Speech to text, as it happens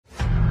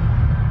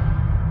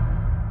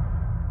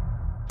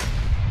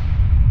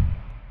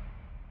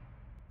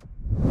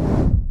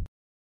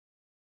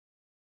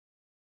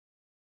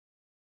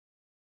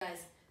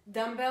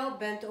dumbbell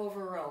bent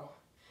over row.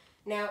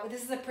 Now,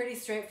 this is a pretty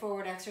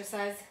straightforward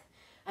exercise.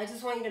 I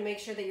just want you to make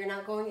sure that you're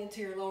not going into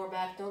your lower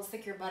back. Don't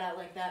stick your butt out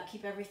like that.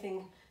 Keep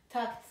everything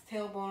tucked.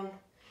 Tailbone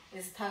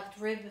is tucked.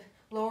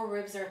 Lower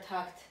ribs are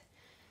tucked.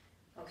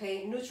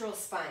 Okay, neutral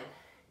spine.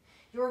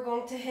 You're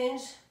going to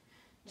hinge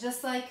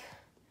just like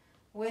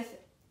with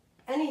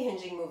any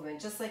hinging movement,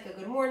 just like a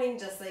good morning,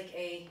 just like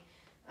a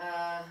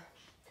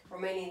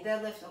Romanian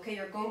deadlift. Okay,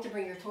 you're going to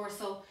bring your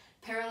torso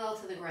parallel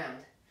to the ground.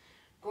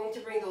 Going to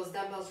bring those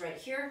dumbbells right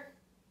here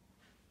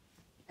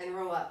and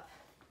row up.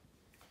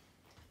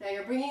 Now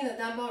you're bringing the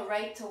dumbbell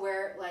right to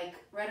where, like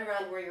right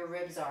around where your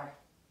ribs are.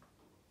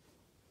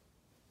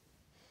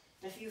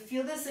 If you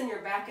feel this in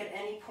your back at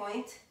any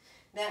point,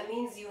 that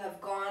means you have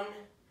gone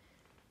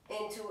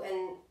into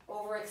an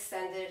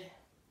overextended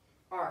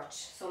arch.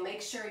 So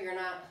make sure you're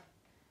not,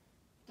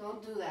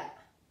 don't do that.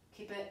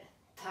 Keep it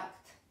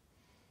tucked,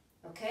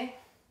 okay?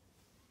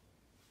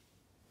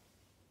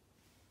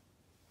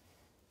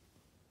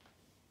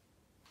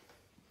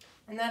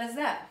 And that is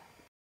that.